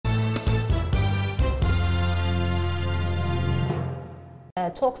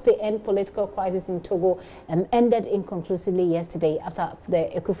Talks to end political crisis in Togo ended inconclusively yesterday after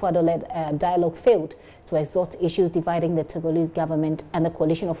the Akufo-Addo-led dialogue failed to exhaust issues dividing the Togolese government and the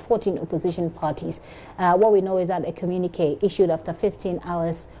coalition of 14 opposition parties. What we know is that a communique issued after 15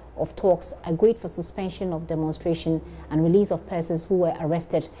 hours of talks agreed for suspension of demonstration and release of persons who were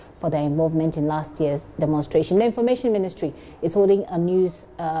arrested for their involvement in last year's demonstration. The Information Ministry is holding a news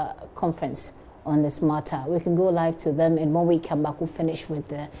conference on this matter. We can go live to them, and when we come back, we'll finish with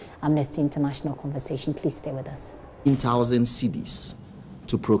the Amnesty International conversation. Please stay with us. 1,000 cedis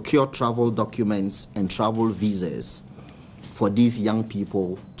to procure travel documents and travel visas for these young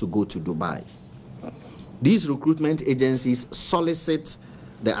people to go to Dubai. These recruitment agencies solicit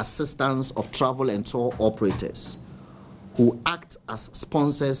the assistance of travel and tour operators who act as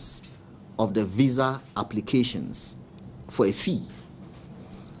sponsors of the visa applications for a fee.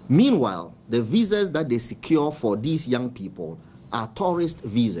 Meanwhile, the visas that they secure for these young people are tourist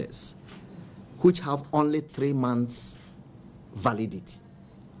visas, which have only 3 months validity.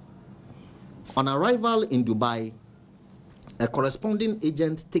 On arrival in Dubai, a corresponding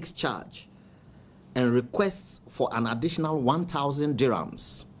agent takes charge and requests for an additional 1,000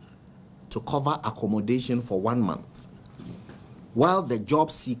 dirhams to cover accommodation for 1 month, while the job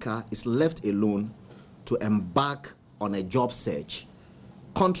seeker is left alone to embark on a job search,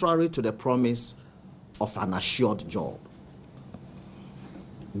 contrary to the promise of an assured job.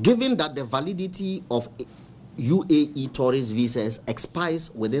 Given that the validity of UAE tourist visas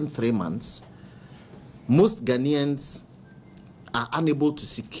expires within 3 months, most Ghanaians are unable to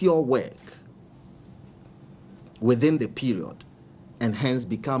secure work within the period and hence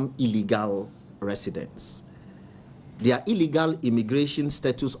become illegal residents. Their illegal immigration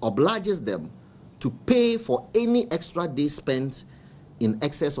status obliges them to pay for any extra day spent in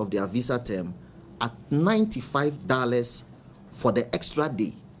excess of their visa term at $95 for the extra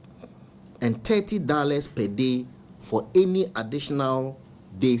day and $30 per day for any additional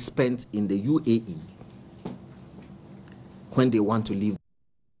day spent in the UAE when they want to leave.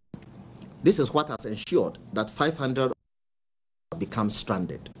 This is what has ensured that 500 become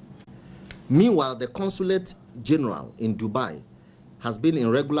stranded. Meanwhile, the Consulate General in Dubai has been in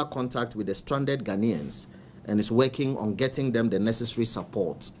regular contact with the stranded Ghanaians and is working on getting them the necessary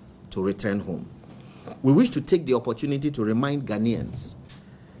support to return home. We wish to take the opportunity to remind Ghanaians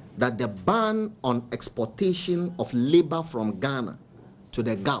that the ban on exportation of labor from Ghana to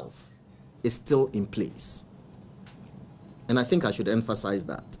the Gulf is still in place. And I think I should emphasize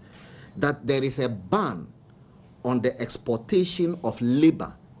that there is a ban on the exportation of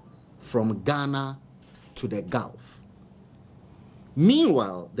labor from Ghana to the Gulf.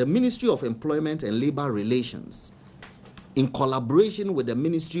 Meanwhile, the Ministry of Employment and Labor Relations, in collaboration with the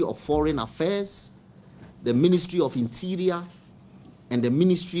Ministry of Foreign Affairs, the Ministry of Interior, and the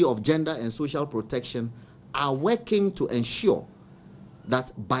Ministry of Gender and Social Protection, are working to ensure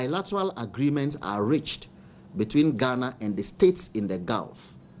that bilateral agreements are reached between Ghana and the states in the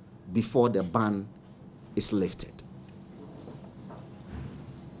Gulf before the ban is lifted.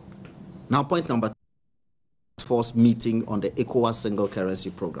 Now, point number 2. Force meeting on the ECOWAS single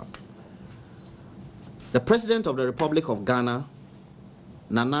currency program. The President of the Republic of Ghana,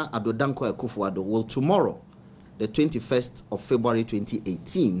 Nana Addo Dankwa Akufo-Addo, will tomorrow, the 21st of February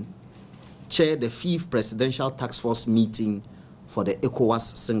 2018, chair the 5th Presidential Task Force meeting for the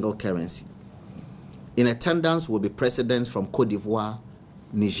ECOWAS single currency. In attendance will be presidents from Côte d'Ivoire,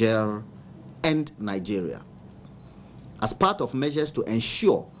 Niger, and Nigeria. As part of measures to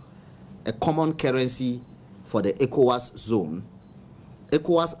ensure a common currency for the ECOWAS zone,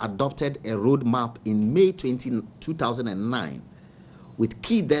 ECOWAS adopted a roadmap in May 2009 with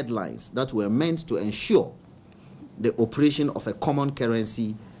key deadlines that were meant to ensure the operation of a common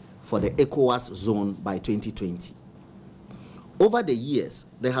currency for the ECOWAS zone by 2020. Over the years,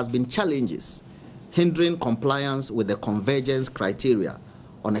 there has been challenges hindering compliance with the convergence criteria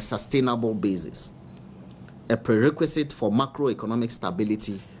on a sustainable basis, a prerequisite for macroeconomic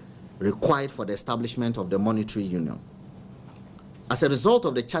stability required for the establishment of the monetary union. As a result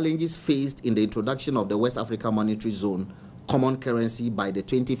of the challenges faced in the introduction of the West Africa Monetary Zone common currency by the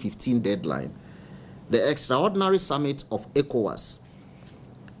 2015 deadline, the extraordinary summit of ECOWAS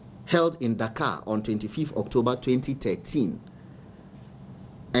held in Dakar on 25 October 2013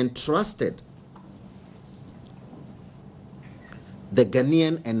 entrusted the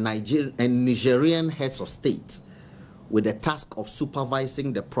Ghanaian and Nigerian heads of state with the task of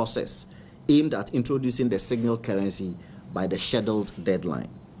supervising the process aimed at introducing the signal currency by the scheduled deadline.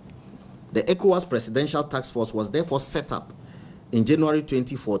 The ECOWAS Presidential Task Force was therefore set up in January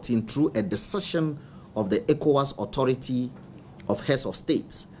 2014 through a decision of the ECOWAS Authority of heads of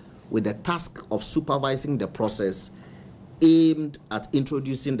states with the task of supervising the process aimed at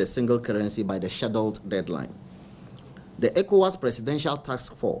introducing the single currency by the scheduled deadline. The ECOWAS Presidential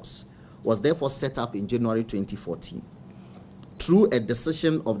Task Force was therefore set up in January 2014. Through a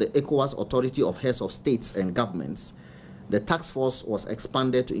decision of the ECOWAS Authority of Heads of States and Governments, the task force was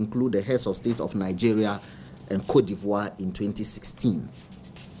expanded to include the heads of state of Nigeria and Cote d'Ivoire in 2016.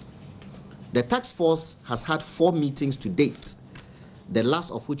 The task force has had 4 meetings to date, the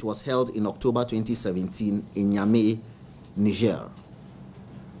last of which was held in October 2017 in Niamey, Niger.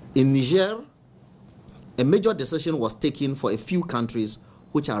 In Niger, a major decision was taken for a few countries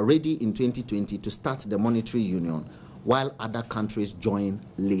which are ready in 2020 to start the monetary union, while other countries join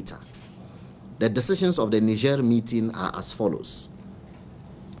later. The decisions of the Niger meeting are as follows.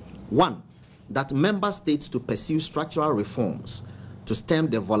 1, that member states to pursue structural reforms to stem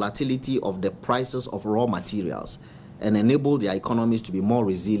the volatility of the prices of raw materials and enable their economies to be more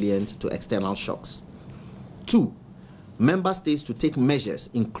resilient to external shocks. 2, member states to take measures,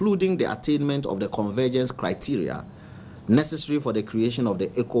 including the attainment of the convergence criteria necessary for the creation of the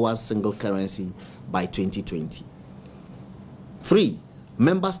ECOWAS single currency by 2020. 3,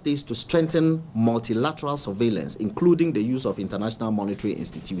 member states to strengthen multilateral surveillance, including the use of international monetary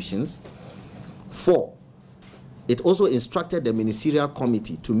institutions. 4, it also instructed the Ministerial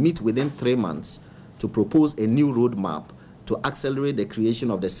Committee to meet within 3 months to propose a new roadmap to accelerate the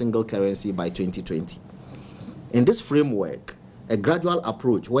creation of the single currency by 2020. In this framework, a gradual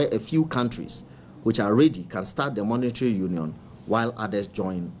approach where a few countries which are ready can start the monetary union while others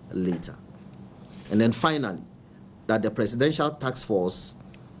join later. And then finally, that the Presidential Task Force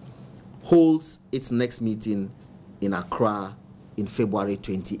holds its next meeting in Accra in February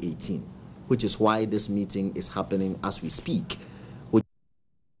 2018, which is why this meeting is happening as we speak, which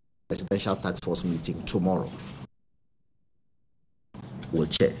is the Presidential Task Force meeting tomorrow. We'll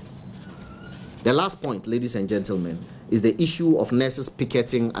chair. The last point, ladies and gentlemen, is the issue of nurses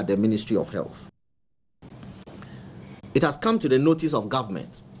picketing at the Ministry of Health. It has come to the notice of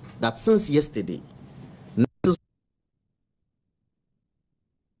government that since yesterday, nurses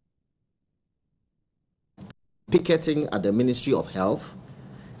picketing at the Ministry of Health,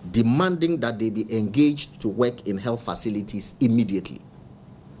 demanding that they be engaged to work in health facilities immediately.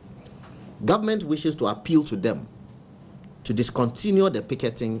 Government wishes to appeal to them to discontinue the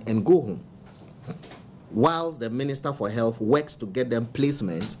picketing and go home, whilst the Minister for Health works to get them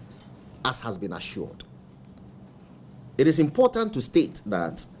placement, as has been assured. It is important to state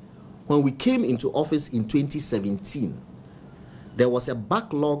that when we came into office in 2017, there was a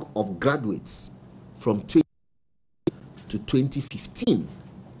backlog of graduates from 20 to 2015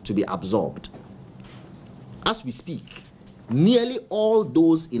 to be absorbed. As we speak, nearly all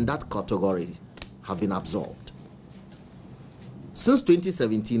those in that category have been absorbed. Since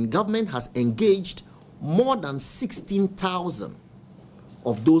 2017, government has engaged more than 16,000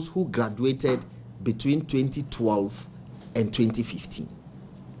 of those who graduated between 2012 and 2015.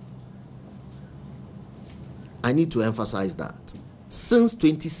 I need to emphasize that. Since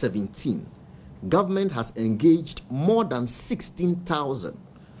 2017, government has engaged more than 16,000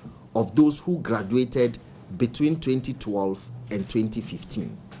 of those who graduated between 2012 and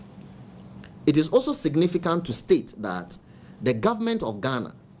 2015. It is also significant to state that the government of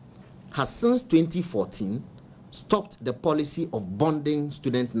Ghana has since 2014 stopped the policy of bonding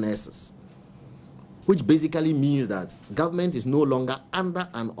student nurses, which basically means that government is no longer under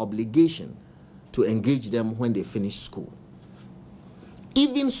an obligation to engage them when they finish school.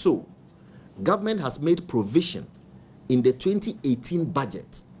 Even so, government has made provision in the 2018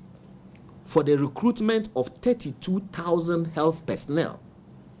 budget for the recruitment of 32,000 health personnel,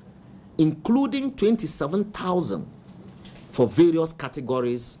 including 27,000 for various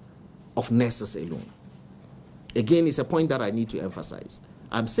categories of nurses alone. Again, it's a point that I need to emphasize.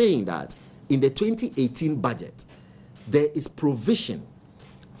 I'm saying that in the 2018 budget, there is provision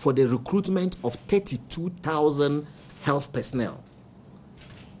for the recruitment of 32,000 health personnel.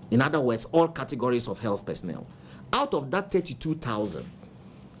 In other words, all categories of health personnel. Out of that 32,000,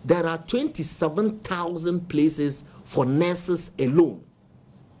 there are 27,000 places for nurses alone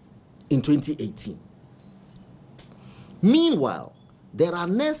in 2018. Meanwhile, there are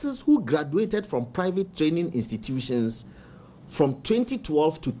nurses who graduated from private training institutions from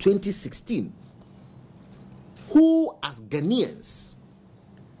 2012 to 2016 who, as Ghanaians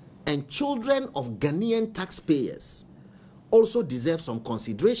and children of Ghanaian taxpayers, also deserve some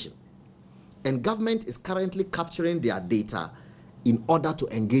consideration, and government is currently capturing their data in order to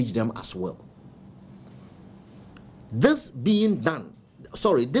engage them as well. This is being done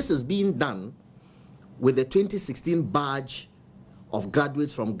with the 2016 badge of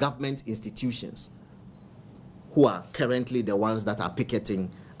graduates from government institutions who are currently the ones that are picketing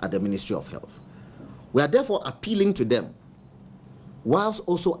at the Ministry of Health. We are therefore appealing to them, whilst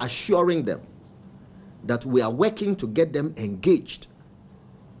also assuring them that we are working to get them engaged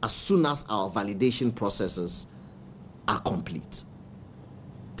as soon as our validation processes are complete.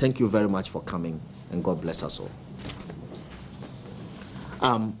 Thank you very much for coming, and God bless us all.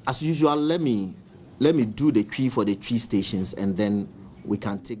 As usual, let me do the key for the 3 stations, and then we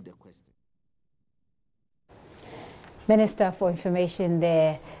can take the question. Minister for Information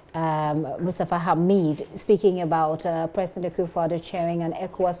there, Mustafa Hamid, speaking about President Akufo-Addo chairing an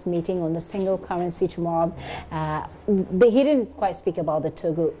ECOWAS meeting on the single currency tomorrow. He didn't quite speak about the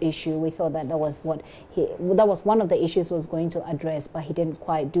Togo issue. We thought that that was one of the issues he was going to address, but he didn't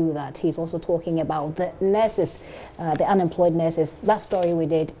quite do that. He's also talking about the nurses, the unemployed nurses. That story we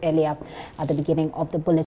did earlier at the beginning of the bulletin.